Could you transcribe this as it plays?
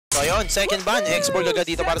So yun, second ban. Export agad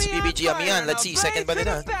dito para sa PBG Amihan. Let's see, second ban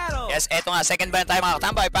nila. Yes, eto nga, second ban tayo mga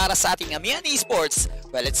katambay para sa ating Amihan Esports.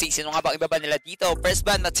 Well, let's see, sino nga ba ibaban nila dito? First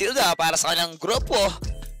ban, Matilda para sa kanilang grupo.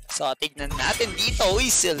 So, tignan natin dito.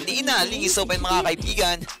 Uy, Selena, lingis open mga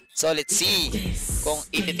kaibigan. So, let's see kung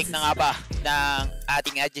ititik na nga ba ng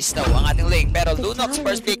ating Agistaw ang ating link. Pero Lunox,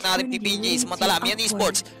 first pick na ating PPG. Samantala, Amihan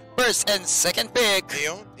Esports, first and second pick.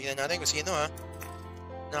 Ayun, tignan natin kung sino ha.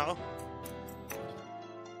 Nako.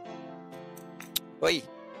 Uy,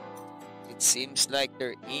 it seems like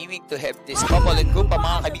they're aiming to have this couple and group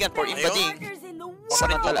mga kaibigan for invading.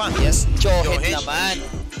 Samantala, yes, Johet naman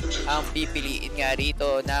ang pipiliin nga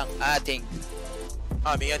rito ng ating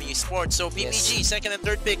Amihan Esports. So PPG, second and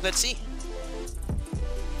third pick, let's see.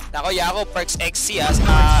 Nako, Yako, Perks XC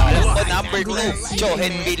alam ko, number 2,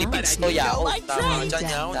 Johet Philippines to Yako. Tama dyan,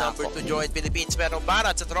 Yako, number 2, Johet Philippines. Pero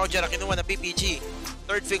Barat sa Trojan na kinuha ng PPG.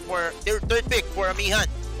 Third pick for Amihan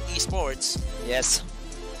Esports. Yes.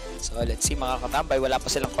 So let's see mga katambay, wala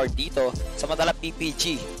pa silang core dito. Samantala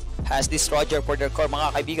PPG has this Roger for their core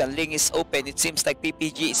mga kaibigan. Link is open. It seems like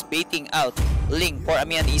PPG is baiting out Link for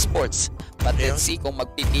Amihan Esports. But let's see kung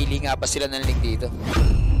magpipili nga pa sila ng Link dito.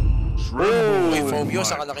 May Phobio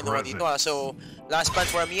sa kanila kinuha dito ha. So last ban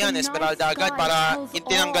for Amihan, Esmeralda agad para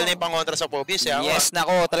tinanggal na yung pangontra sa Phobios. Yes,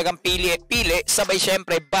 nako, talagang pili. Sabay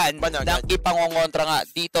syempre ban ng ipangongontra nga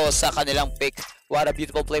dito sa kanilang pick. What a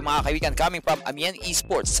beautiful play mga kaibigan coming from Amihan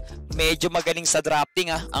Esports. Medyo magaling sa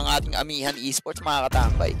drafting ang ating Amihan Esports mga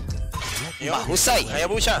katambay. Mahusay. Kaya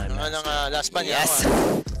po siya ng last ban. Yes.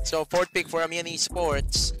 So fourth pick for Amihan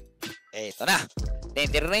Esports. Eto na.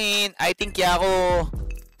 Tintirin. I think Yako,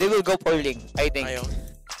 they will go for Link. I think.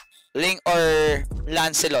 Link or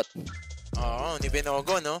Lancelot. Oo, ni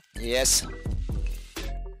Benogo, no? Yes.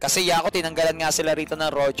 Kasi Yako, tinanggalan nga sila rito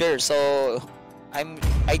ng Roger. So,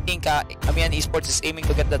 I think Amihan Esports is aiming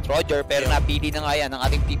to get that Roger, pero napili na nga yan ng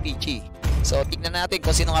ating PPG. So, tignan natin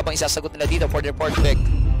kung sino nga bang isasagot nila dito for their fourth pick.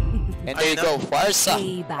 And there you go, Farsa.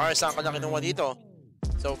 Farsa ang kanya kinuha dito.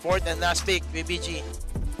 So, fourth and last pick, PPG.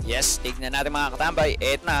 Yes, tignan natin mga katambay.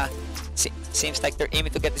 Eto na. Seems like they're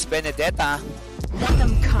aiming to get this Benedetta.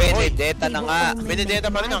 Benedetta na nga.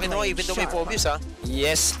 Benedetta pa rin ang kinuha, even though may Phobios ha.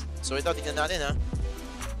 Yes. So, ito, tignan natin ha.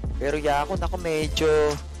 Pero Yako, nako, medyo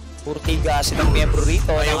puro tigasin ang miyembro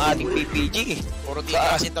rito ng ating PPG. Puro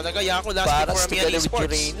tigasin talaga. Yako, last pick for Amihan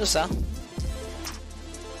Esports. Uranus, ha?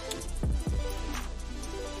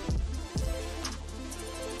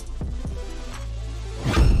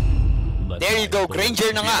 There you go,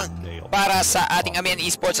 Granger na nga para sa ating Amihan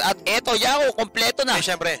Esports. At eto, Yako, kompleto na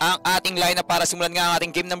ang ating lineup para simulan nga ang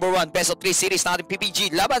ating game number 1, Best of 3 series ng ating PPG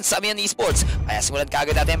laban sa Amihan Esports. Kaya simulan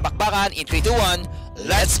kagad natin ang bakbakan in 3, 2, 1,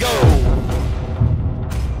 let's go!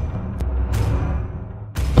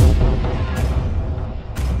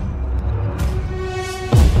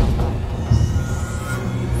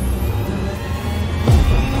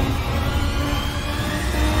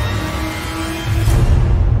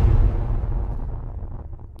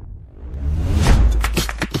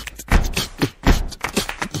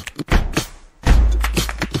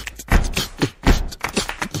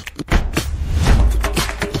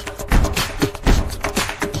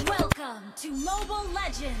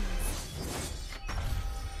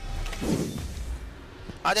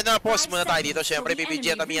 At ito na, pause muna tayo dito. Siyempre,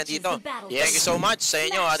 PPG at Amihan dito. Thank you so much sa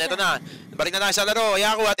inyo. At ito na, balik na tayo sa laro.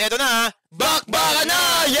 Yako, at ito na, bakbakan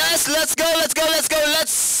na! Yes, let's go, let's go, let's go,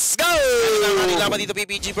 let's go! Ito na ang ating laban dito,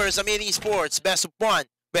 PPG versus Amihan Esports. Best of 1.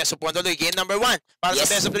 Best of 1 tuloy, game number 1 para sa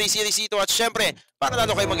Best of 3 series dito. At syempre, para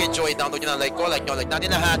lalo kayo mag-enjoy, download nyo ng like ko, like nyo, like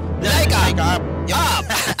natin lahat. Like up!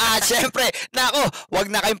 At syempre, nako,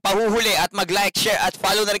 wag na kayong pahuhuli at mag-like, share at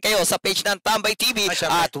follow na rin kayo sa page ng Tambay TV.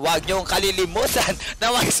 At wag nyong kalilimutan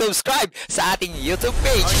na mag-subscribe sa ating YouTube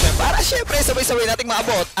page para syempre sabay-sabay nating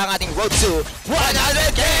maabot ang ating road to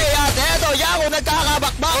 100K. At eto, Yako,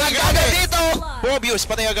 nagkakabakbakan agad dito. Phobios,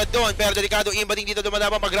 patay agad doon. Pero delikado, invading dito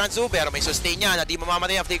lumalaban mag-Grand Zoo. Pero may sustain niya na di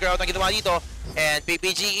mamamatay ang flicker out ang ginawa dito. And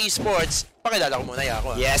PPG Esports, pakilala ko muna,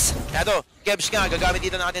 Yako. Yes. Ito, Kebs nga, gagamit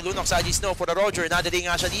dito ng ating Lunox, Saji Snow for the Roger. Nadali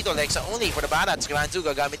nga siya dito, Lexa only for the Barats. Grand Zoo,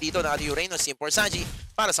 gagamit dito ng ating Uranus, Team for Saji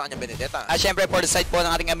para sa kanyang Benedetta. At syempre, for the side po ng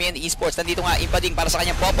ating Amihan Esports, nandito nga impading para sa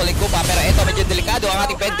kanyang Popol and Kupa. Pero ito, medyo delikado ang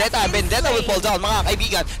ating Benedetta. Benedetta will fall down, mga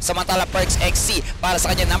kaibigan. Samantala, Perks XC para sa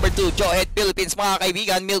kanyang number 2, Johet Philippines, mga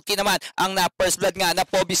kaibigan. Milky naman ang na first blood nga na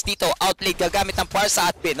Phobis dito. Outlead, gagamit ng Parsa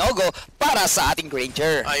at Benogo para sa ating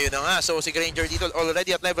Granger. Ayun na nga, so si Granger dito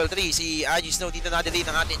already at level 3. Si Agi Snow dito na-delete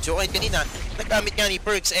ng ating Johet kanina. Nagamit nga ni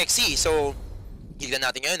Perks XC. So, Hiligan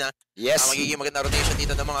natin ngayon, ha? Yes. Magiging maganda rotation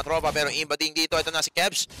dito ng mga tropa, pero Imbading dito, ito na si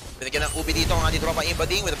Kebs. Binigyan ng ubi dito ang ating tropa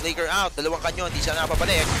Imbading with a flicker out. Dalawang kanyon, hindi siya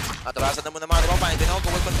napabalik. Atrasan na muna mga tropa, and Binogo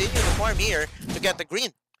will continue to farm here to get the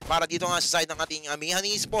green. Para dito nga sa side ng ating Amihan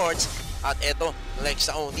Esports. At eto,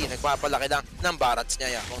 Lexa Only, nagpapalaki lang ng barats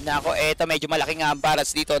niya. Nako, eto medyo malaki nga ang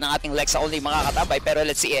barats dito ng ating Lexa Only mga katambay. Pero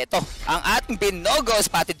let's see, eto, ang ating Binogo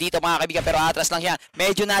spotted dito mga kaibigan. Pero atras lang yan.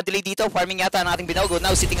 Medyo na-delay dito, farming yata ng ating Binogo.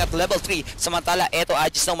 Now sitting at level 3. Samantala, eto,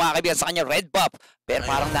 Agis ng mga kaibigan sa kanya red buff. Pero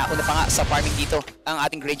parang nauna pa nga sa farming dito ang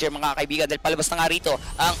ating Granger mga kaibigan. Dahil palabas na nga rito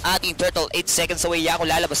ang ating Turtle. 8 seconds away, Yako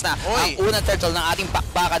lalabas na ang unang Turtle ng ating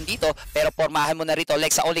bakbakan dito. Pero pormahan mo na rito,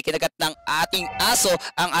 Lexa Only, kinagat ng ating aso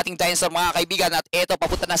ang ating Dinosaur mga kaibigan. At eto,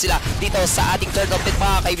 papunta na sila dito sa ating Turtle Pit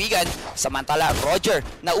mga kaibigan. Samantala, Roger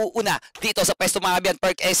nauuna dito sa pwesto mga kaibigan,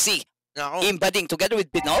 Perk SC. Imbading together with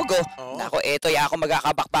Binogo. Nako, eto, Yako,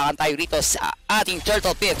 magkakabakbakan tayo rito sa ating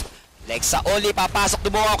Turtle Pit. Lexa Only, papasok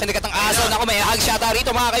dumo ako, kinagat ng aso. Nako, may hug shot rito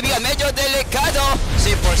mga kaibigan. Medyo delikado.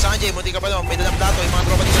 For Sanjay, munti ka pa doon. May dalang plato. Yung mga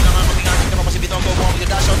tropa dito nangangamingamin ka pa si Binogo. Mukhang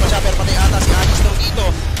mag-dash out pa siya. Pero patay ata si Agis daw dito.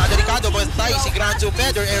 Delikado. Patay si Granzo.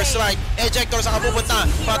 Feather airstrike. Ejector sa kapupunta.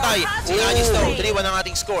 Patay si Agis daw. 3-1 ang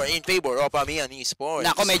ating score in favor of Amihan Esports.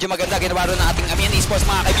 Nako, medyo maganda ginawa rin ng ating Amihan Esports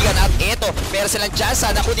mga kaibigan. At eto, meron silang chance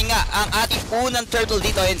na kunin nga ang ating unang turtle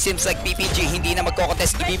dito. And seems like PPG hindi na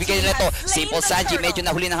magko-contest. Ibibigay nila ito. Simple Sanji, medyo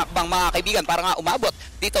nahuli ng hakbang mga kaibigan para nga umabot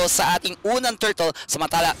dito sa ating unang turtle.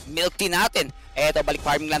 Samantala, milk tea natin. Eto, balik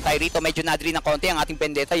farming lang tayo rito. Medyo nadali ng konti ang ating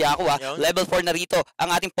Vendetta, Yako, ha. Level 4 na rito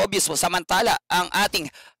ang ating Pobius mo. Samantala, ang ating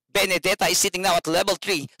Benedetta is sitting now at level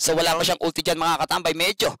 3. So wala pa siyang ulti dyan mga katambay.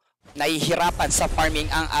 Medyo nahihirapan sa farming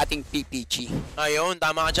ang ating PPG. Ayun,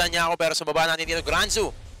 tama ka dyan, Yako. Pero sa baba natin dito,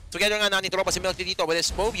 Granzo. Together nga natin tropa si Milky dito with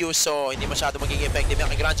his Pobius, so hindi masyado magiging effective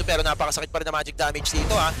yung kay Granzo, pero napakasakit pa rin na magic damage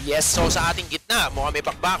dito, ha. Yes. So sa ating gitna, mukhang may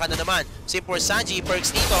bakbakan na naman. Si Poor Sanji,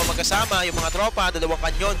 Perks dito, magkasama yung mga tropa, dalawang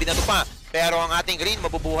kanyon, binato pa. Pero ang ating green,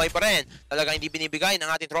 mabubuhay pa rin. Talaga hindi binibigay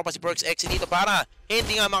ng ating tropa si Perks X dito para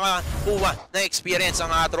hindi nga makakuha na experience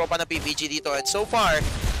ang tropa ng PPG dito. And so far,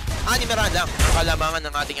 6 na run lang ang kalamangan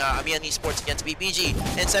ng ating Amihan Esports against PPG.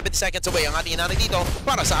 And 70 seconds away ang ating inanay dito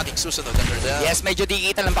para sa ating susunod na turtle. Yes, medyo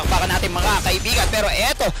digital ang bakbakan natin mga kaibigan. Pero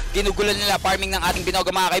eto, ginugulo nila farming ng ating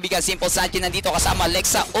Binogo mga kaibigan. Simple Sanji nandito kasama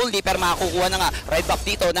Lexa Only, pero makakukuha na nga red buff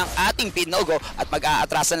dito ng ating Binogo. At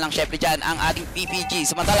mag-aatrasan lang syempre dyan ang ating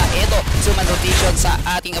PPG. Samantala, eto, suman rotation sa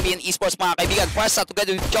ating Amihan Esports mga kaibigan. First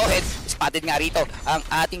together with Johead, spotted nga rito ang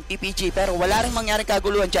ating PPG. Pero wala rin mangyaring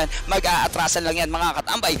kaguluhan dyan. Mag-aatrasan lang yan mga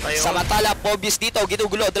katambay. Samantala, Pobius dito,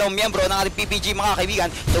 ginugulo, dalawang miyembro ng ating PPG mga kaibigan.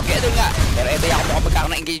 Together nga. Pero ito Yako, mukhang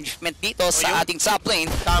magkakaroon ng engagement dito sa ating top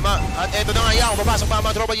lane. Tama. At ito na nga Yako, papasok pa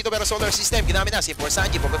mga tropa dito pero solar system. Ginamit na si For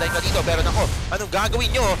Sanji, pupuntahin ka dito. Pero nako, anong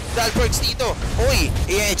gagawin nyo? Dahil Perks dito. Uy,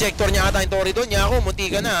 i-ejector niya ata yung Tori doon. Yako,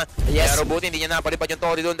 munti ka na. Yes. Pero buti hindi niya napalipad yung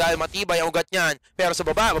Tori doon dahil matibay ang ugat niyan. Pero sa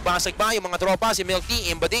baba, babasag pa yung mga tropa. Si Milk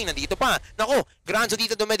Tea, Imbading, nandito pa. Nako, Granzo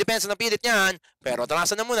dito doon may depensa ng pilit niyan. Pero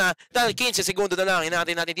atrasan na muna dahil 15 segundo na lang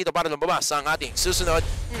hinahintay natin dito para lumabas ang ating susunod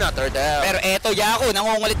na turtle. Pero eto Yako,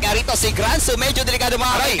 nangungulit nga rito si Granzo. Medyo delikado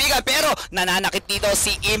mga kaibigan. Pero nananakit dito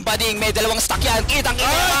si Imbading. May dalawang stock yan. Kitang-kita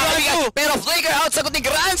mga kaibigan. Pero flicker out sagot ni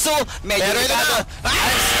Granzo. Medyo delikado.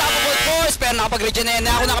 Unstoppable force. Pero nakapag-regenerate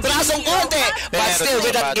na ako. Nakabrasong konti. But still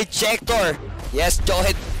with that ejector. Yes,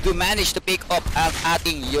 Johead to manage to pick up ang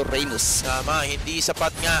ating Uranus. Tama, hindi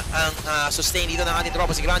sapat nga ang sustain dito ng ating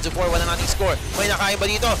tropa si Granzo. 4-1 ang ating score. May nakain ba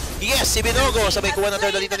dito? Yes, si Binogo. Sabay kuha ng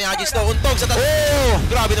turtle dito ni Agis to. Untog sa tatlo.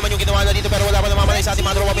 Grabe naman yung ginawa na dito pero wala pa namamalay sa ating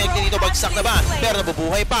mga tropa. May dito, bagsak na ba? Pero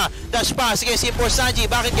nabubuhay pa. Dash pa. Sige, si For Sanji.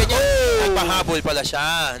 Bakit ganyan? Nagpahabol pala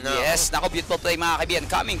siya. No. Yes, nako, beautiful play mga kaibigan.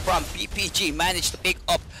 Coming from PPG, managed to pick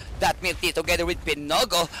up that milk tea together with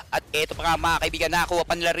Binogo. At ito pa nga mga kaibigan, nakakuha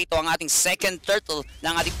pa nila rito ang ating second turtle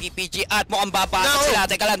ng ating PPG. At mukhang babasag sila.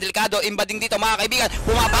 Teka lang, delikado. Imbading dito mga kaibigan.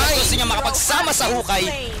 Pumapasok gusto niya makapagsama sa hukay.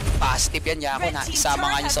 Positive yan, Yako, na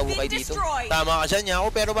isama nga niya sa hukay dito. Tama ka dyan, Yako.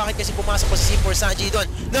 Pero bakit kasi pumasok pa si For Sanji doon?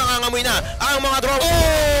 Nangangamoy na ang mga tropa.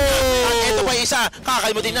 At ito pa isa.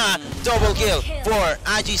 Kakalimutin na. Double kill for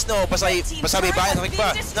Agi Snow. Pasabi ba? Nakik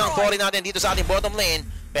ba ng Tori natin dito sa ating bottom lane.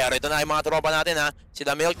 Pero ito na yung mga tropa natin, ha.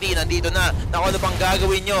 Sila Milk Tea, nandito na. Naku, ano pang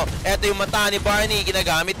gagawin nyo? Ito yung mata ni Barney,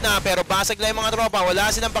 ginagamit na. Pero basag lang yung mga tropa. Wala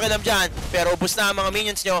silang pakialam dyan. Pero ubus na ang mga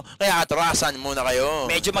minions nyo. Kaya atrasan muna kayo.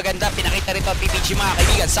 Medyo maganda. Pinakita rito ang PPG mga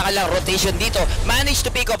kaibigan. Sa kanilang rotation dito. Managed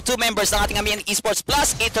to pick up 2 members ng ating Amihan Esports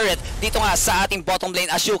plus a turret. Dito nga sa ating bottom lane.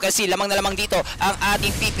 As you can see, lamang na lamang dito ang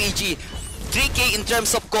ating PPG. 3K in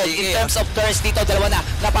terms of gold, in 3K, terms of turns dito, dalawa na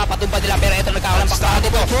napapatumba nila, pero ito nagkakalampak na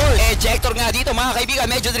dito. Ejector nga dito mga kaibigan,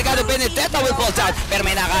 medyo delikado. Benedetta will fall down, pero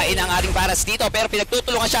may nakain ang ating paras dito, pero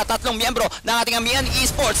pinagtutulungan siya, tatlong miyembro ng ating Amihan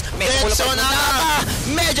Esports.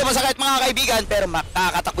 Medyo masakit mga kaibigan, pero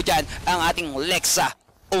makakatakbo dyan ang ating Lexa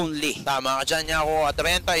only. Tama ka dyan, Yako. At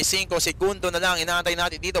 35 segundo na lang inaantay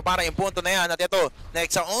natin dito para yung punto na yan. At ito,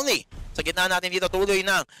 Lexa only. Sa gitna natin dito, tuloy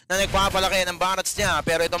na nagpapalaki ng barats niya.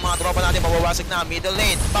 Pero itong mga tropa natin mawawasag na. Middle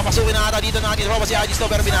lane. Papasukin na ata dito natin tropa si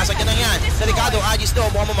Agisto. Pero binasag niya na yan. Delikado, Agisto.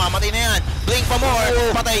 Mukhang mamamatay na yan. Blink pa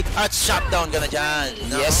more. Patay at shutdown ka na dyan.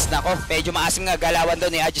 No? Yes, nako. Medyo maasim nga galawan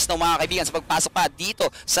doon ni Agisto mga kaibigan sa pagpasok pa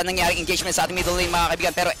dito sa nangyaring engagement sa ating middle lane mga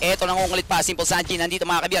kaibigan. Pero eto nangungulit pa. Simple Sanji nandito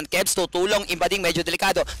mga kaibigan. Kebs tutulong. Imbading medyo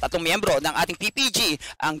delikado. Tatlong miyembro ng ating PPG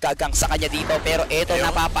ang gagang sa kanya dito. Pero eto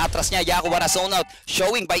napapatras niya. Yaku wala zone out.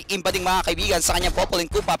 Showing by Imbading mga kaibigan sa kanyang Popolin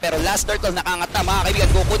Kupa, pero last turtle nakangat na mga kaibigan.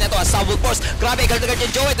 Kukunin ito ang Sabong Force. Grabe, gagagad yung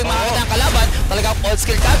Joey. Itong mga kalaban, talagang all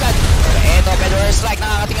skill kagad. Pero eto, Pedro Strike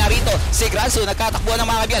nakakating nga rito. Si Granzo nagkatakbuhan ng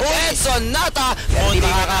mga kaibigan. Edson Nata, pero hindi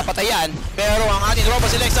makakapatayan. Pero ang ating tropa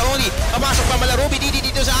si Lexa Oni, papasok pa malarubi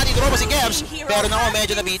dito sa ating tropa si Kebs. Pero nako,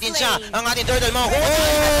 medyo nabitin siya. Ang ating turtle mga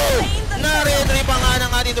na-retry pa nga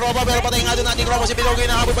ng ating tropa, pero patay nga doon ating tropa si Pilogoy.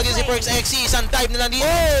 Nakapoy pa din si Perks XC. Isang dive na lang dito.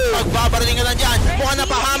 Pagbabaraling ka lang dyan. Mukhang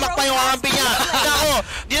napahamak pa yung kakampi niya. Nako,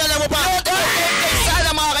 dinala mo pa.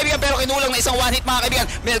 Sana mga kaibigan, pero kinulang na isang one hit mga kaibigan.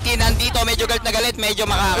 Milky nandito, medyo galit na galit, medyo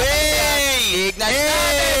makakapatayan. Ignite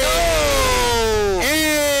natin.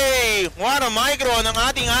 What a micro ng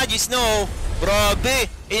ating Agis, no? Grabe,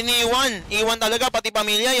 iwan talaga pati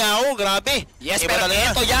pamilya, Yao, grabe. Yes, pero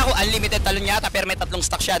ito Yao, unlimited talon yata, pero may tatlong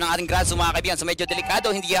stock siya ng ating Granzo mga kaibigan. So medyo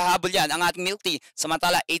delikado, hindi hahabol yan ang ating Milky.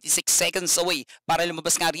 Samantala, 86 seconds away para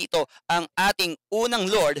lumabas nga rito ang ating unang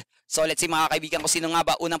Lord. So let's see mga kaibigan kung sino nga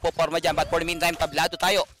ba unang poporma dyan. But for the meantime, tablado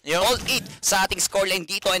tayo. All 8 sa ating scoreline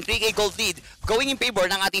dito and 3K gold lead going in favor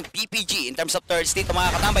ng ating PPG. In terms of thirds dito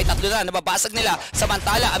mga katambay, tatlo na nababasag nila.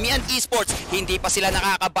 Samantala, Amihan Esports, hindi pa sila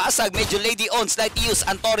nakakabasag. Medyo lady on slight use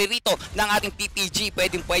ang Tori rito ng ating PPG.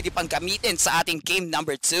 Pwede pang gamitin sa ating game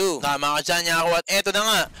number 2. Tama ka dyan, Yako. At eto na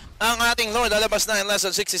nga, ang ating Lord lalabas na in less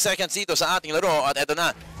than 60 seconds dito sa ating laro. At eto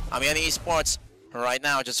na, Amihan Esports right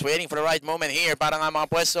now, just waiting for the right moment here para nga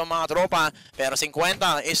mga pwesto mga tropa. Pero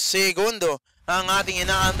 50 is segundo ang ating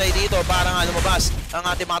inaantay dito para nga lumabas ang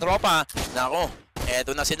ating mga tropa. Nako,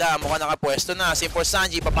 eto na sila, mukhang nakapwesto na. Simple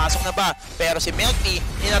Sanji, papasok na ba? Pero si Milky,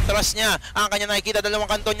 inatras niya ang kanya nakikita, dalawang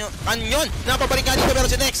kanyon. Napabalik nga dito,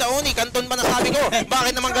 pero si Lexa Oni, kanton pa na sabi ko.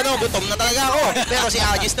 Bakit naman gano'n? Gutom na talaga ako. Pero si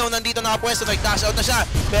Agis Snow nandito nakapwesto, nag-dash out na siya.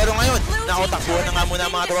 Pero ngayon, nakutakbuhan na nga muna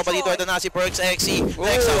mga tropa dito. Ito na si Perks XC,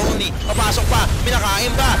 Lexa Oni, papasok pa,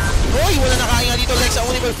 minakain ba? Hoy, wala nakain nga dito. Lexa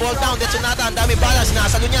Oni will fall down. That's Nata, ang dami balas,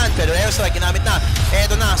 nasalo niyan. Pero airstrike, ginamit na.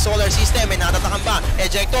 Eto na, solar system, may natatakan ba?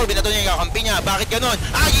 Ejector, binato niya yung kakampi niya. Bakit ganon?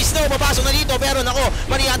 Agis Snow, papasok na dito. Pero nako,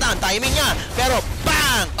 mali yata ang timing niya. Pero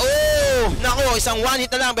bang! Nako, isang one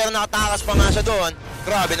hit na lang. Pero nakatakas pa nga siya doon.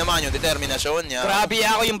 Grabe naman yung determinasyon niya. Grabe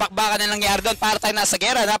ako yung bakbakan na nangyari doon. Para tayo nasa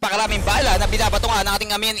gera, napakaraming bala na binabatungan ng ating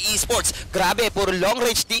Amihan Esports. Grabe, puro long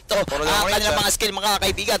range dito. Ang kanilang mga skill mga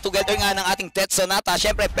kaibigan. Together nga ng ating Tet Sonata.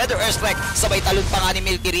 Siyempre, better airstrike. Sabay talon pa nga ni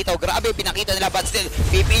Milky rito. Grabe, pinakita nila. But still,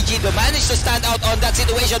 PPG do manage to stand out on that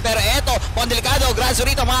situation. Pero eto, delikado. Granzo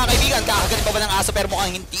rito mga kaibigan. Kakagaling pa ba ng aso? Pero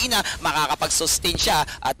mukhang hindi na makakapag-sustain siya.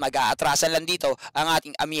 At mag-aatrasan lang dito ang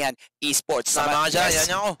ating Amihan Esports. Tama ka dyan,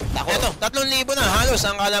 yan ako. Eto, 3,000 na halos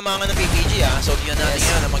ang kalamangan ng PPG ha. So yun natin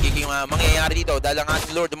yan ang magiging mangyayari dito dahil ang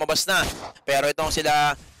ating Lord lumabas na. Pero itong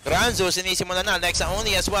sila Granzo, sinisimulan na. Lexa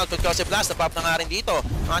Oni as well. Could blast. Napap na nga rin dito.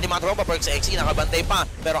 Ang ating mga tropa, Perks XC, nakabantay pa.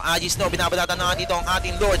 Pero Agis Snow, binabadatan na nga dito ang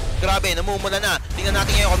ating Lord. Grabe, namumula na. Tingnan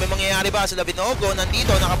natin ngayon kung may mangyayari ba. Sila Binogo, nandito,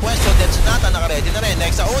 nakapwesto. Dead Sonata, nakaredy na rin.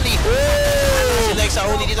 Lexa Oni. Si Lexa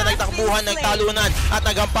Oni dito nagtakbuhan, nagtalunan, at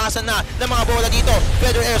nagampasan na ng mga bola dito.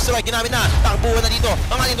 Feather airstrike, ginamit na. Takbuhan na dito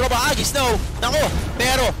ang ating tropa, Agis Snow. Nako,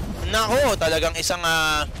 pero, nako, talagang isang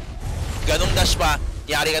ganong dash pa.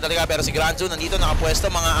 Yari ka talaga, pero si Granzo nandito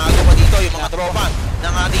nakapwesto, mga ago pa dito yung mga tropa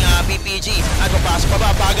ng ating PPG at papasok pa ba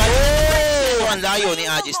bagal. Ang layo ni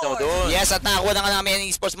Agis Snow doon. Yes, at nakakuha na nga namin ng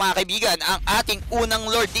esports mga kaibigan ang ating unang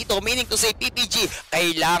Lord dito, meaning to say PPG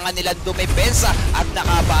kailangan nilang dumepensa at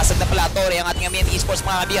nakabasag na pala Tori ang ating Amihan Esports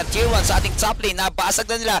mga kaibigan. Tier 1 sa ating top lane, nabasag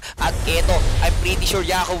na nila at ito I'm pretty sure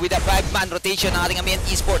Yako with a 5-man rotation ng ating Amihan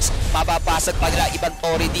Esports, mababasag pa nila ibang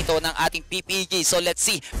Tori dito ng ating PPG. So let's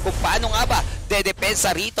see kung paano nga ba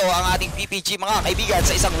dedepensa rito ang ating PPG mga kaibigan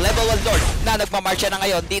sa isang level 1 Lord na nagmamarcha na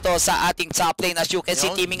ngayon dito sa ating top lane. As you can see,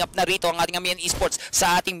 teaming up na rito ang ating Amihan Esports Esports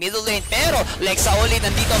sa ating middle lane. Pero Lexa Oli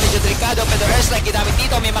nandito, medyo delikado. Pero airstrike ginamit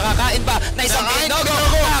dito, may makakain ba na isang Binogo?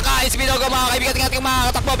 Nakakain si Binogo mga kaibigan ng ating mga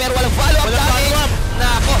katakbo pero walang follow-up damage.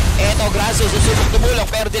 Nako, eto Granzo susubok tumulong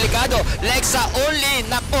pero delikado. Lexa Oli,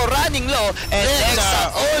 nako, running low. And Lexa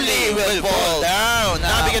Oli will fall down.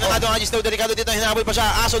 Nabigyan ng atong Agis Snow, delikado dito, hinahabol pa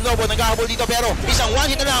siya. Aso Lobo, naghahabol dito pero isang one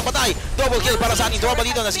hit na lang patay. Double kill para sa ating tropa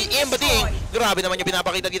dito na si Imbating. Grabe naman yung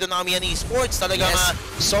pinapakita dito ng Amihan Esports. Talagang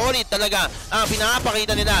solid talaga ang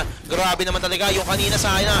pinapakita nila. Grabe naman talaga yung kanina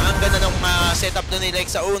sana. Ang ganda ng setup na ni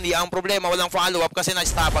Lexa Only. Ang problema, walang follow-up kasi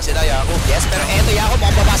na-stapa sila, Yako. Yes, pero eto Yako,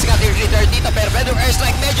 mukhang babasik ang tier 3 dito. Pero Pedro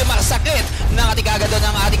airstrike medyo masakit ng ating kagado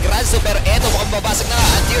ng ating Granzo. Pero eto mukhang babasik na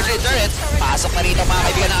ang tier 3 turret. Pasok na rito mga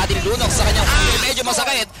kaibigan ng ating Lunok sa kanyang medyo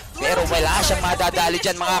masakit. Pero wala siyang madadali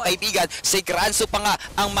dyan mga kaibigan. Si Granzo pa nga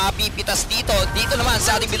ang mapipitas dito. Dito naman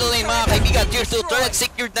sa ating middle lane mga kaibigan. Tier 2 turret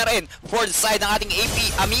secured na rin for the side ng ating AP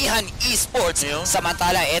Amihan Esports.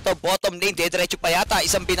 Samantala, eto bottom lane. Diretso pa yata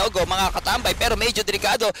isang Binogo mga katambay. Pero medyo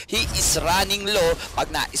delikado. He is running low.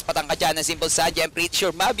 Pag naispatan ka dyan ng simple Sanji, I'm pretty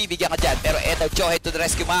sure mabibigyan ka dyan. Pero eto, Joe head to the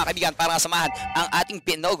rescue mga kaibigan para samahan ang ating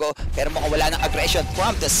Binogo. Pero mukhang wala ng aggression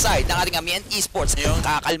from the side ng ating Amihan Esports.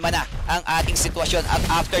 Kakalma na ang ating sitwasyon. At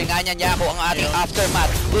after nga niya Yako, ang ating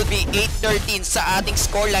aftermath will be 8-13 sa ating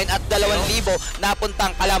scoreline at 2,000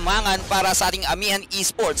 napuntang kalamangan para sa ating Amihan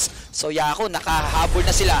Esports. So Yako, nakahabol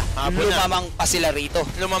na sila. Lumamang pa sila rito.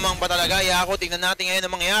 Lumamang pa talaga Yako. Tingnan natin ngayon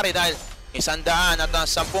ang mangyayari dahil 100 at 10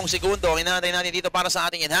 segundo hinahantay natin dito para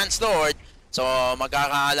sa ating Enhanced Lord. So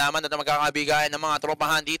magkakaalaman at magkakabigayan ng mga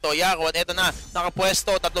tropahan dito Yako. At eto na,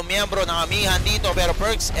 nakapwesto 3 miyembro ng Amihan dito pero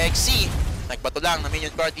Perks XC nagbato lang na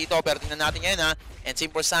minion card dito pero tingnan natin ngayon ha. And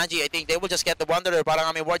Simple Sanji, I think they will just get the Wanderer. Parang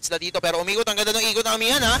may wards na dito pero umikot. Ang ganda ng ikot ng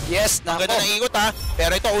Amihan ha. Yes, ang ganda ng ikot ha.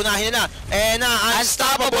 Pero ito unahin nila. And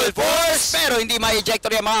Unstoppable Force. Pero hindi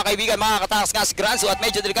ma-ejector yan mga kaibigan. Makakatakas nga si Granzo at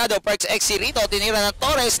medyo delikado. Perks XC rito. Tinira ng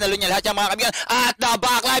Torres. Nalunya lahat yan mga kaibigan. At the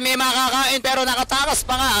backline may makakain pero nakatakas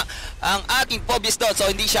pa nga ang ating Pobis doon. So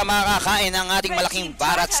hindi siya makakain ng ating malaking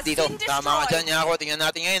barats dito. Tama ka dyan Yako. Tingnan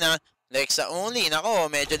natin ngayon ha. Lexa Only. Nako,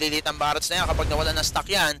 medyo lilit ang barats na yan kapag nawala na stock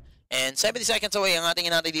yan. And 70 seconds away ang ating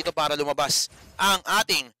inatay dito para lumabas ang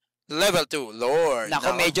ating Level 2 Lord.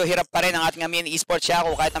 Nako, medyo hirap pa rin ang ating Amihan Esports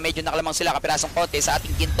Yako kahit na medyo nakalamang sila kapirasong konti sa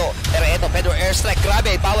ating ginto. Pero eto, Pedro airstrike,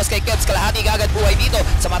 grabe, bawas kay Kebs, kalahati agad buhay dito.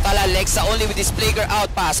 Samantala, Lexa Only with this Plaguer out,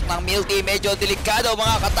 pasok ng Milty, medyo delikado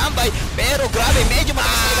mga katambay. Pero grabe, medyo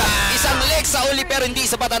matigas talaga. Isang Lexa Only pero hindi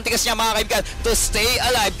sapat ang tigas niya mga kaibigan to stay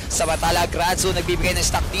alive. Samantala, Granzo nagbibigay ng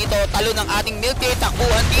stock dito. Talo ng ating Milty,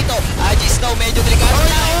 takbuhan dito. Agis Snow, medyo delikado.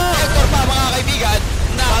 Hector pa mga kaibigan.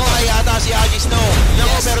 Patay ata si Agis Snow.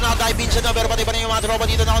 Nako, pero nakadive in siya na. Pero pati pa rin yung mga tropa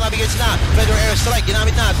dito. Nako, nabigay sila. Feather airstrike,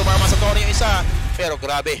 ginamit na. Tumama sa Tony yung isa. Pero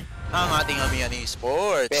grabe ang ating Amihan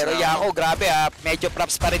Esports. Pero Yako, grabe ha. Medyo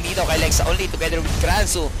props pa rin dito kay Lexa Only together with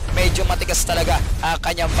Granzo. Medyo matigas talaga ang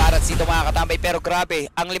kanyang barats dito mga katambay. Pero grabe,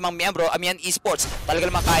 ang 5 miyembro, Amihan Esports. Talaga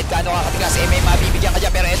naman kahit gaano kakatigas, may mabibigyan ka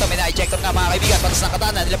dyan. Pero eto, may na-ejector nga mga kaibigan. Patas ng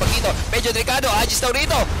katana, nila pag dito. Medyo delikado, Agis daw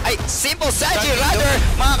rito. Ay, Simple Sanji, rather,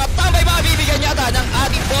 mga katambay, mabibigyan yata ng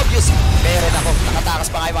ating Pobius. Pero nako, nakatakas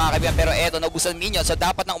pa nga mga kaibigan. Pero eto, naubusan minion. So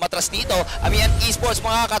dapat nang umatras dito. Amihan Esports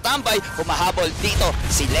mga katambay, humahabol dito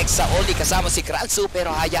si Lexa Only kasama si Granzo.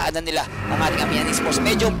 Pero hayaan na nila ang ating Amihan Esports.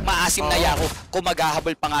 Medyo maasim na Yako kung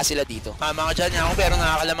maghahabol pa nga sila dito. Tama ka dyan Yako, pero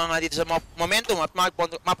nakakalamang nga dito sa momentum at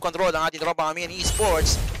map control ang ating tropa Amihan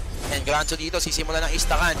Esports. And Granzo dito, sisimula ng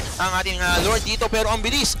istakan ang ating Lord dito, pero ang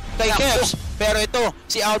bilis kay Kebs. Pero ito,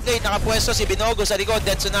 si Outplay, nakapwesto si Binogo sa likod.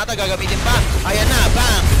 Dead Sonata, gagamitin pa. Ayan na,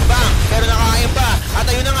 bang, bang. Pero nakakain pa. At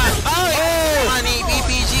ayun na nga. Ay! Ni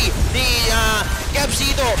PPG, ni Kebs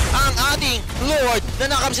dito, ang ating Lord.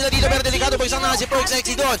 Nanakam sila dito, pero delikado pag isang na si Perks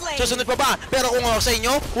XC doon. Susunod pa ba? Pero kung sa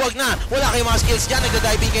inyo, huwag na. Wala kayong mga skills dyan.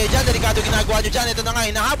 Nagda-diving kayo dyan. Delikado ginagawa nyo dyan. Ito na nga,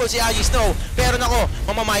 hinahabol si Agis Snow. Pero nako,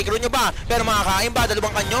 mamamicro nyo ba? Pero makakain ba?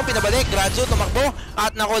 Dalawang kanyong pinabalik. Granzo, tumakbo.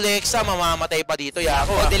 At nako, Lexa, mamamatay pa dito,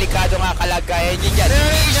 Yako. Delikado nga kalagayan nyo dyan.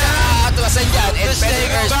 Hindi siya atrasan dyan. And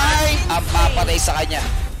Pedro ang papatay sa kanya.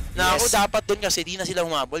 Naku, dapat dun kasi di na sila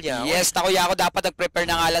humabol Yako. Yes, naku Yako, dapat nag-prepare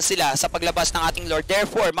na nga lang sila sa paglabas ng ating Lord.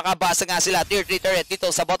 Therefore, makabasa nga sila tier 3 turret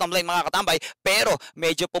dito sa bottom lane mga katambay. Pero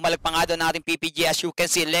medyo pumalag pa nga doon ng ating PPG. As you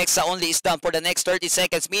can see, Lexa Only is down for the next 30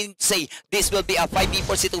 seconds. Meaning to say, this will be a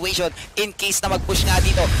 5v4 situation in case na mag-push nga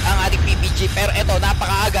dito ang ating PPG. Pero eto,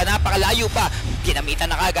 napakaaga, napakalayo pa.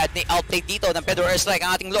 Ginamitan na kagad ni Outplay dito ng Pedro airstrike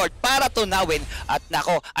ang ating Lord para tunawin. At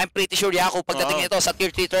nako, I'm pretty sure Yako, pagdating nito sa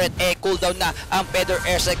tier 3 turret, cooldown na ang Pedro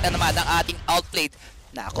airstrike na naman ng ating Outplayed.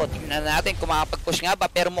 Nako, tingnan natin kung makapag-push nga ba,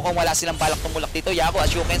 pero mukhang wala silang balak tumulak dito Yako. As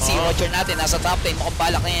you can see, Roger natin nasa top lane, mukhang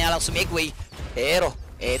balak na niya lang sumigway. Pero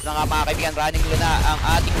Ito na nga mga kaibigan, running na ang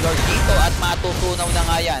ating Lord dito at matutunaw na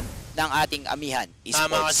nga yan ng ating Amihan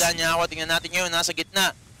Esports. Tama ka dyan, Yako. Tingnan natin ngayon, nasa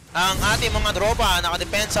gitna ang ating mga tropa,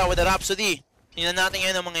 nakadepensa with the Rhapsody. Tingnan natin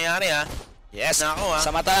ngayon ang mangyayari ha. Yes, Nako,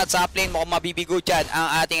 sa mata at sa plane mukhang mabibigo dyan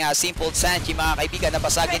ang ating Simple Sanji mga kaibigan.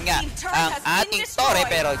 Napasagin nga ang ating Torre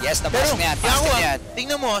pero yes, nabas na yan.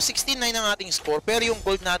 Tingnan mo, 16-9 ang ating score pero yung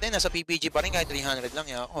gold natin nasa PPG pa rin kahit 300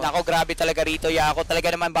 lang. Yako. Nako, grabe talaga rito, Yako.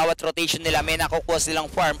 Talaga naman bawat rotation nila may nakukuha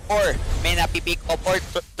silang farm or may napipick up or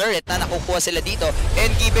turret na nakukuha sila dito.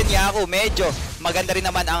 And given, Yako, medyo maganda rin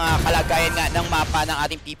naman ang kalagayan nga ng mapa ng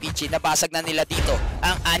ating PPG. Nabasag na nila dito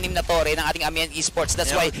ang 6 na Torre ng ating Amihan Esports.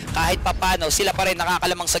 That's why kahit papano sila pa rin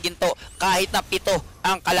nakakalamang sa ginto kahit na 7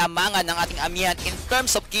 ang kalamangan ng ating Amihan in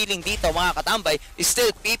terms of killing dito mga katambay. Still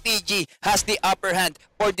PPG has the upper hand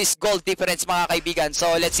for this goal difference mga kaibigan. So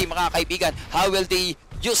let's see mga kaibigan, how will they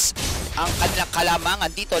use ang kanilang kalamangan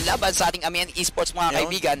dito laban sa ating Amihan Esports mga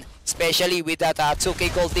kaibigan, especially with that 2K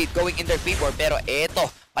gold lead going in their favor. Pero eto,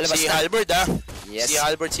 palabas si na. Albert Yes. Si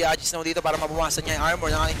Albert, si Agis na dito para mabawasan niya yung armor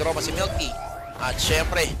ng ating tropa si Milky. At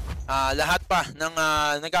syempre, lahat pa ng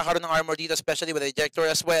nagkakaroon ng armor dito, especially with the ejector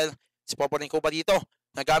as well. Si Poporin ko pa dito.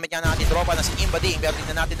 Nagamit nga natin tropa na si Imbading. Pero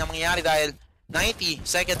tingnan natin ang mangyayari dahil 90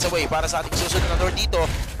 seconds away para sa ating susunod na Lord dito.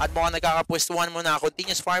 At mukhang nagkakapwestuhan muna.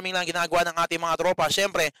 Continuous farming lang ginagawa ng ating mga tropa.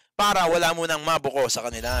 Syempre, para wala munang mabuko sa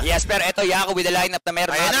kanila. Yes, pero eto Yako with the lineup na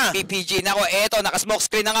meron ng PPG. Nako, eto, naka-smoke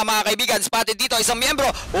screen na nga mga kaibigan. Spotted dito, isang miyembro.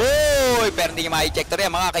 Uy, pero hindi niya ma-ejector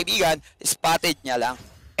yan mga kaibigan. Spotted niya lang.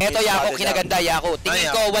 Eto Yako, kinaganda Yako. Tingin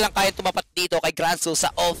ko walang kaya tumapat dito kay Granzo sa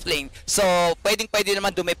off-lane. So, pwede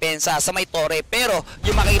naman dumepensa sa may Torre. Pero,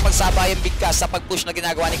 yung makikipagsabayang bigkas sa pag-push na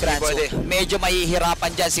ginagawa ni Granzo, medyo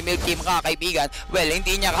mahihirapan dyan si Milky mga kaibigan. Well,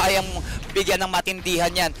 hindi niya kayang bigyan ng matindihan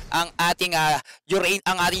yan ang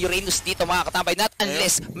ating Uranus dito mga katambay. Not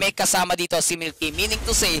unless may kasama dito si Milky. Meaning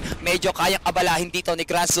to say, medyo kayang abalahin dito ni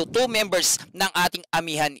Granzo 2 members ng ating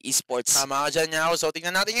Amihan Esports. Tama ka dyan, Yako. So,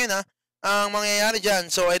 tingnan natin yun ang mangyayari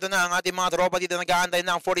dyan. So ito na ang ating mga tropa dito nag-aantay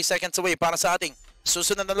na 40 seconds away para sa ating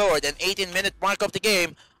susunod na Lord and 18-minute mark of the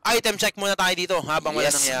game. Item check muna tayo dito habang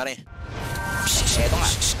wala nangyayari. Ito nga.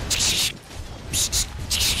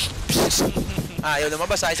 Ayaw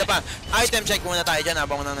lumabas isa pa. Item check muna tayo dyan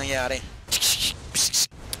habang wala nangyayari.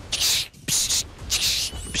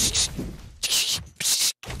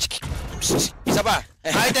 Isa pa.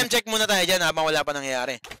 Item check muna tayo dyan habang wala pa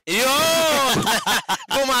nangyayari. Yun!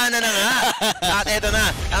 Gumana na nga. At eto na,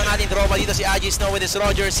 ang ating tropa dito si Agi Snow with his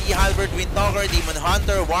Roger, si Halbert, Windtalker, Demon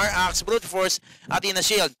Hunter, War Axe, Brute Force, at Ina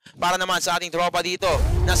Shield. Para naman sa ating tropa dito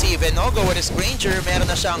na si Venogo with his Granger, meron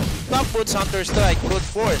na siyang Top Boots, Hunter Strike, Brute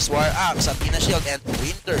Force, War Axe, at Ina Shield, and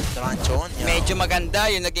Winter Tranchon. Medyo maganda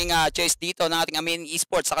yung naging choice dito ng ating Amihan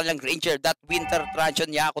Esports sa kanilang Granger. That Winter Tranchon,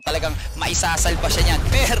 Yako, talagang maisasalba siya niyan.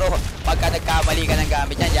 Pero pagka nagkamali ka ng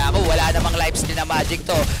gamit niyan, Yako, wala namang lifesteal na magic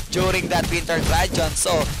to during that Winter Tranchon.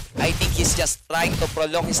 So, I think he's just trying to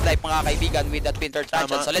prolong his life mga kaibigan with that Winter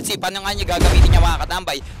Tranchon. So, let's see, paano nga niya gagamitin niya mga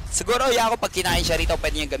katambay. Siguro, Yako, pag kinain siya rito,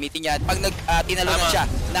 pwede niya gamitin yan. Pag tinalunan siya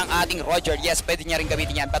ng ating Roger, yes, pwede niya rin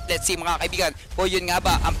gamitin yan. But let's see mga kaibigan, kung yun nga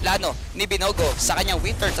ba ang plano ni Binogo sa kanyang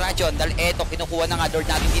Winter Tranchon. Dahil eto, kinukuha na nga Lord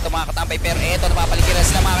natin dito mga katambay. Pero eto, napapaligiran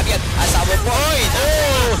sila mga kaibigan. Sabong point!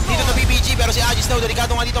 Dito na PPG, pero si Agi Snow,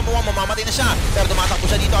 delikado nga dito, mukhang mamamatay na siya. Pero tumatakbo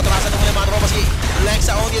siya dito, atrasan ng mga tropa si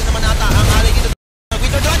Lexa O'Neal naman ata ang alay dito.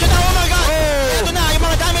 Winter Tranchon na, oh my God! Ito na, yung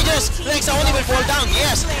mga damages. Lexa O'Neal will fall down,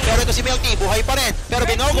 yes. Pero ito si Milky, buhay pa rin. Pero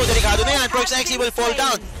Binogo, delikado na yan. Prox XE will fall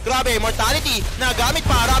down. Grabe, mortality. Nagamit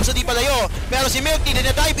pa, Rhapsody palayo. Pero si Milky,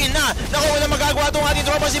 dinadive in na. Naku, walang magagawa itong ating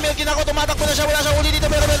tropa si Milky. Naku, tumatakbo na siya, wala siyang uli dito.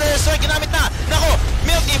 Pero strike, ginamit na. Naku,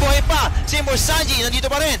 Milky, buhay pa. Simple Sanji, nandito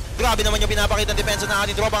pa rin. Grabe naman yung pinapakita ng depensa ng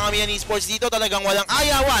ating tropa ng Amihan Esports dito. Talagang walang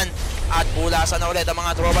ayawan. At pulasan na ulit ang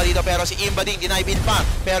mga tropa dito. Pero si Imbading dinaibin pa.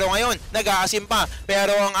 Pero ngayon, nag-aasim pa.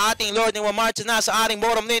 Pero ang ating Lord ng March na sa ating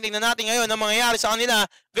bottom lane. Tingnan natin ngayon ang mangyayari sa kanila.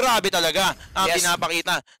 Grabe talaga ang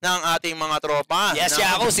pinapakita ng ating mga tropa. Yes,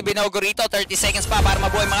 Yako, si Binogo rito, 30 seconds pa para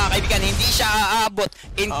mabuhay mga kaibigan. Hindi siya aabot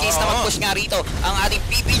in case na mag-push nga rito ang ating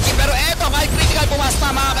PPG. Pero eto, kahit critical pumas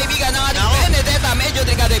pa mga kaibigan ng ating Benedetta. Medyo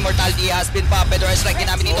delikado, immortality has been pa. Pedro strike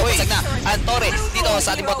ginamit dito. Pasag na Antore dito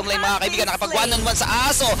sa ating bottom lane mga kaibigan. Nakapag 1-on-1 sa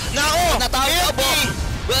aso. Nako, natawag po.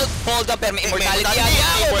 Well, hold up, pero may immortality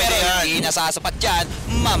yan. Pero hindi nasasapat dyan,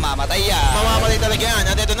 mamamatay yan. Mamamatay talaga yan.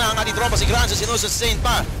 At ito na ang ating tropa si Granzo, sinusustain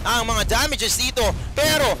pa ang mga damages dito.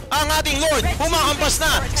 Pero ang ating Lord, humakampas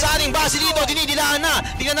na sa ating base dito, dinidilaan na.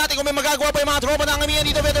 Tingnan natin kung may magagawa pa yung mga tropa ng Amihan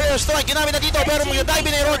dito. Better air strike, ginamit na dito, pero mag-dive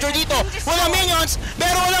na yung Roger dito. Walang minions,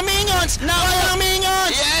 pero walang minions. Walang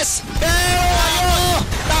minions. Yes. Pero ayun,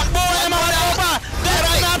 takbo ang mga tropa. Pero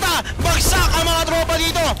nata, bagsak ang mga tropa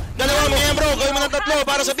dito. naman ng tatlo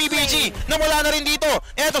para sa PPG na wala na rin dito.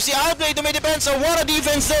 Eto si Outplay, dumidepensa. What a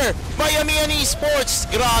defense there by Amihan Esports.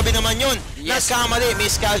 Grabe naman yun. Nagkamali,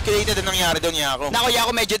 miscalculated ang nangyari doon, Yako. Nako, Yako,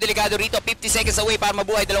 medyo delikado rito. 50 seconds away para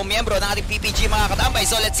mabuhay dalawang miyembro ng ating PPG, mga katambay.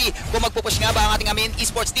 So let's see kung magpupush nga ba ang ating Amihan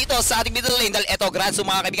Esports dito sa ating middle lane. Dahil eto, Granzo,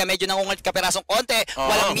 mga kaibigan, medyo nangungulit kaperasong konti.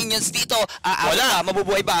 Walang minions dito. Wala.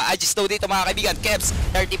 Mabubuhay ba? Agisto dito, mga kaibigan. Kebs,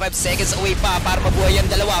 35 seconds away pa para mabuhay ang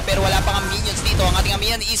dalawa. Pero wala pang minions dito ang ating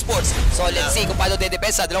Amihan Esports. So let's see kung paano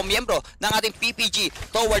dedepensa dalawang miyembro ng ating PPG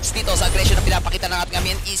towards dito sa aggression na pinapakita ng ating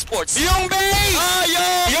Amihan Esports. Yung base!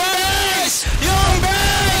 Yung base! Yung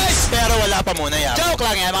base! Pero wala pa muna, Yako. Joke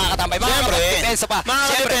lang yan, mga katambay. Makakadepensa pa.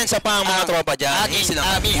 Makakadepensa pa ang mga tropa dyan. Ating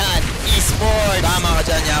Amihan Esports. Tama ka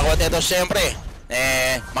dyan, Yako. At ito, syempre,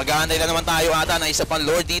 mag-aantay lang naman tayo ata na isa pang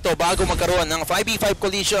Lord dito bago magkaroon ng 5v5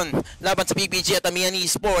 collision laban sa PPG at Amihan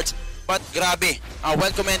Esports. But grabe,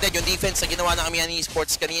 well commended yung defense na ginawa ng Amihan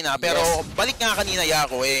Esports kanina. Pero balik nga kanina,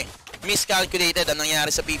 Yako, miscalculated ang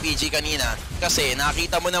nangyari sa PPG kanina. Kasi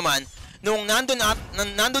nakita mo naman, nung nandun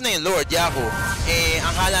na yung Lord, Yako,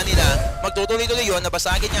 akala nila magtutuloy-tuloy yun,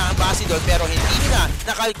 nabasagin niya ang base doon, pero hindi nila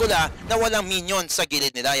nakalkula na walang minion sa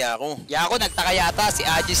gilid nila, Yako. Yako, nagtaka yata si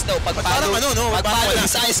Agisto pagpalo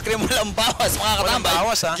sa ice cream, walang bawas, mga katambay.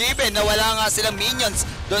 Given na wala nga silang minions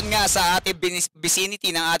doon nga sa ating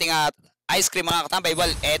vicinity ng ating ice cream, mga katambay.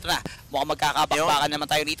 Well, eto na, mukhang magkakapakpakan naman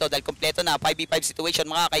tayo rito dahil kompleto na 5v5 situation,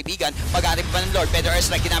 mga kaibigan. Mag-aarip pa ng Lord, Pedro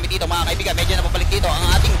Airstrike ginamit dito, mga kaibigan. Medyo napapalik dito ang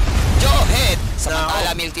ating Johead.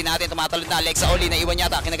 Samantala, Milty natin, tumatalon na Alexa Oli, na iwan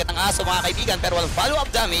yata kinagat ng aso, mga kaibigan, pero walang follow-up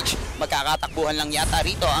damage. Magkakatakbuhan lang yata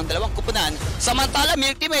rito ang dalawang kupunan. Samantala,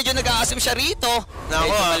 Milty medyo nag-aasim siya rito.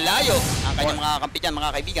 Medyo malayo ang kanyang mga kampi dyan, mga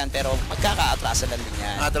kaibigan, pero magkakaatrasan lang din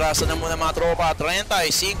yan. Atrasan na muna, mga tropa.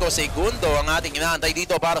 35 segundo ang ating inaantay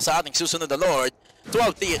dito para sa ating susunod na Lord.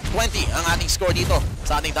 12-20 ang ating score dito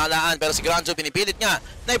sa ating talaan. Pero si Granzo pinipilit nga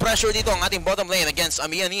na i-pressure dito ang ating bottom lane against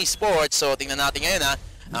Amihan Esports. So tingnan natin ngayon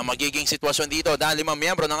ang magiging sitwasyon dito dahil 5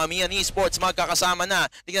 miyembro ng Amihan Esports magkakasama na.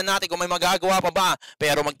 Tingnan natin kung may magagawa pa ba.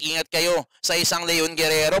 Pero mag-ingat kayo sa isang Leon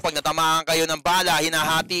Guerrero. Pag natamaan kayo ng bala,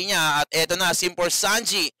 hinahati niya. At eto na, Simpor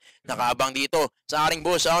Sanji nakaabang dito sa aring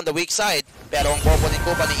bush on the weak side. Pero ang component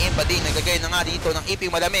ko pa ni Impading naglagay na nga dito ng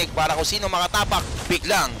iping malamig para kung sino makatapak,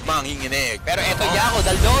 biglang manginginig. Pero eto, Yako,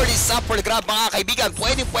 the Lord is up for the grab, mga kaibigan.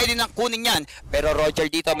 Pwede nang kunin yan. Pero Roger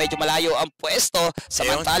dito medyo malayo ang pwesto.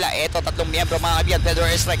 Samantala, eto, tatlong miyembro, mga kaibigan. Pedro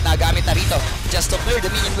Airstrike na gamit na rito just to clear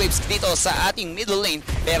the minion waves dito sa ating middle lane.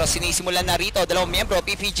 Pero sinisimulan na rito dalawang miyembro,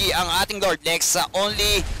 PPG ang ating Lord. Lex sa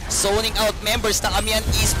only zoning out members ng Amihan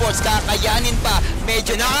Esports. Kakayanin pa.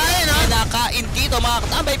 Medyo nakain dito, mga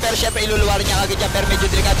katambay. Pero syempre iluluwarin niya agad yan. Pero medyo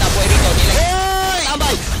delikado na buhay rito.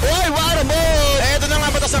 Tambay! Oy, what a move! Eto na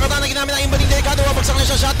nga, batas na katana ginamit ng Imbading delikado. Wabagsak na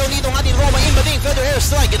siya shutdown dito ng ating Roma. Imbading, Feather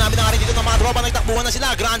Airstrike. Ginamit na nga rin dito ng mga tropa. Nagtakbuhan na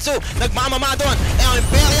sila. Granzo, nagmamama doon.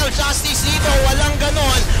 Imperial Justice dito. Walang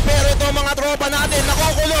ganon. Pero ito mga tropa natin,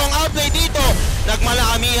 nakukulong. Outplay dito.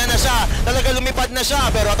 Nagmalakamihan na siya. Talaga lumipad na siya.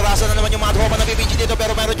 Pero atrasan na naman yung mga tropa ng PPG dito.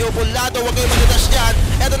 Pero meron yung pulado. Huwag kayong magdadas dyan.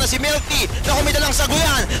 Eto na si Milky. Na kumita lang sa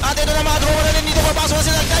guyan. At ito na mga tropa na rin dito. Papasok na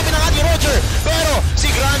sila. Nag-type ng ating Roger. Pero si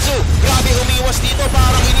Granzo, grabe humiwas dito.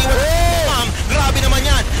 Parang iniwas. Grabe naman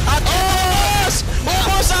yan. At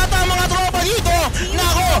ubos ata mga tropa dito.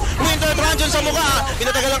 Nako, Winter Transion sa mukha.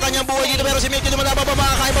 Pinatagal ang kanyang buhay dito. Pero si Milky naman nabababa.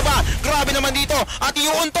 Kaya pa ba? Grabe naman dito. At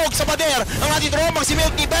iuuntog sa pader ang ating tropang si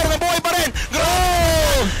Milky. Pero nabuhay pa rin.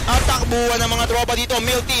 At takbuhan ng mga tropa dito.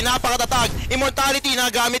 Milky, napakatatag. Immortality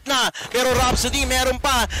na gamit na. Pero Rhapsody meron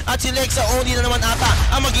pa. At si Lexa only na naman ata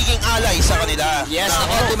ang magiging alay sa kanila. Yes,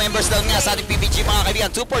 ako, 2 members lang nga sa ating PPG, mga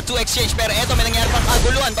kaibigan. 2-for-2 exchange. Pero eto, may nangyari pang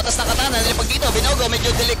kaguluhan. Batas na katana. Nilipag dito. Binogo,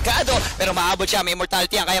 medyo delikado. Pero maabot siya. May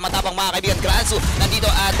immortality yan. Kaya matapang, mga kaibigan. Granzo nandito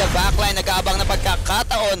at the backline. Nag-aabang na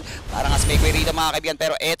pagkakataon. Parang as may rito, mga kaibigan.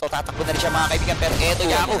 Pero eto, tatakbo na rin siya, mga kaibigan. Pero eto,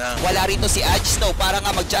 Yako, wala rito si Agisto para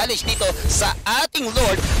nga mag-challenge dito sa ating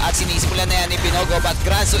Lord. At sinisimulan na yan ni Binogo. But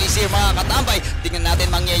Granzo is here, mga katambay. Tingnan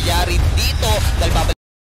natin mangyayari dito. Dahil babalik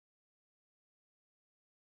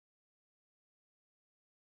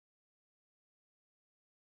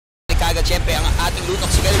kagad, syempre, ang ating Lunox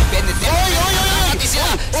Sugal Bennett. Pati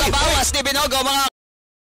sila sa bawas ni Binogo, mga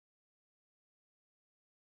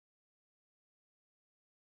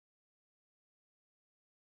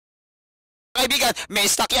kaibigan. May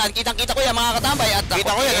stock yan. Kitang-kita ko yan, mga katambay. At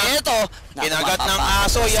kita ko yan, ito. Kinagat ng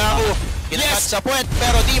aso, Yako. Kinagat sa puwet,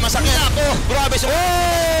 pero di masakit. Nako, grabe sa...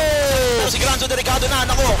 Si Granzo delikado na.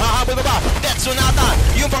 Nako, hahabol ba ba? Death Sonata.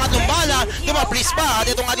 Yung pangatlong bala, dumaplis pa. At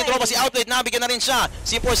itong ating tropa si Outlet, nabigyan na rin siya.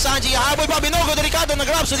 Si Por Sanji, hahabol pa. Binogo, delikado.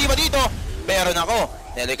 Nag-Rhapsody ba dito? Pero nako,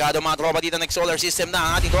 Delikado mga tropa dito, nag-solar system na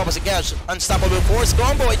ang ating tropa si Cash. Unstoppable force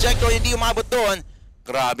combo, ejector, hindi umabot doon.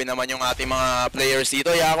 Grabe naman yung ating mga players dito.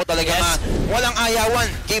 Yako talaga nga, walang ayawan.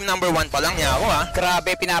 Game number 1 pa lang, Yako ha.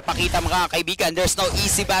 Grabe pinapakita mga kaibigan. There's no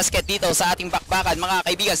easy basket dito sa ating bakbakan mga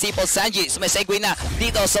kaibigan. Simple Sanji, sumisegue na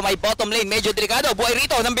dito sa may bottom lane. Medyo delikado. Buhay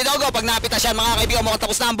rito ng Binogo. Pag napit na siya mga kaibigan, mukhang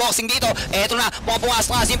tapos na ang boxing dito. Eto na,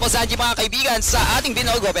 pumasok na Simple Sanji mga kaibigan sa ating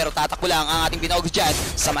Binogo. Pero tatakbo lang ang ating Binogo dyan.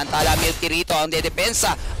 Samantala Milky rito ang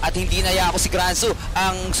dedepensa. At hindi na Yako si Gransu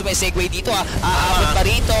ang sumisegue dito ha. Aabot pa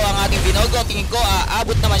rito ang ating Binogo. Tingin ko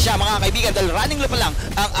abot naman siya mga kaibigan dahil running loop lang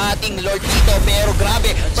ang ating Lord dito, pero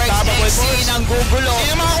grabe first XC ng gugulo.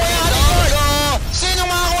 Sino makakuha ng ating Lord? Sino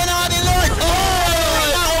makakuha ng ating Lord?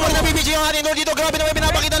 Pag nabibigay ang ating Lord dito, grabe naman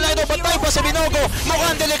pinapakita lang ito. Patay pa sa Binogo,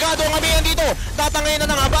 mukhang delikado ang Amihan dito. Tatangay na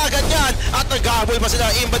ng habagan yan at naghabol pa sila.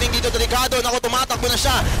 Imbading dito, delikado. Nako, tumatakbo na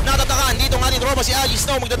siya. Natatakan dito ang ating tropa si Agi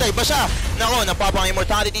Snow. Magdadive ba siya? Nako,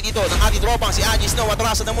 napapang-immortality dito ng ating tropang si Agi Snow.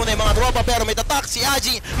 Atrasan na muna yung mga tropa pero may tatak si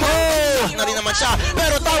Agi. Na rin naman siya.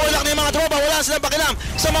 Pero tower lang na yung mga tropa. Wala silang pakilam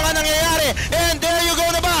sa mga nangyayari. And there you go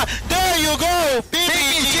na ba? There you go!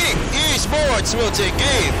 PPG Esports will take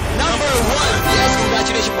game number 1. Yes,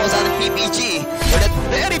 congratulations po sa ating PPG for that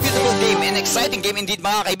very beautiful game and exciting game indeed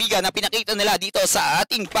mga kaibigan na pinakita nila dito sa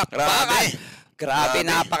ating bakbakan. Grabe,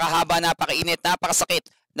 napakahaba, napakainit, napakasakit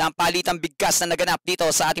ng palitang bigkas na naganap dito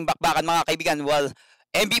sa ating bakbakan mga kaibigan. Well,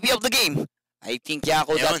 MVP of the game, I think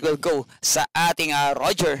Yako that will go sa ating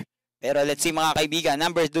Roger. Pero let's see mga kaibigan,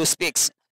 number 2 speaks.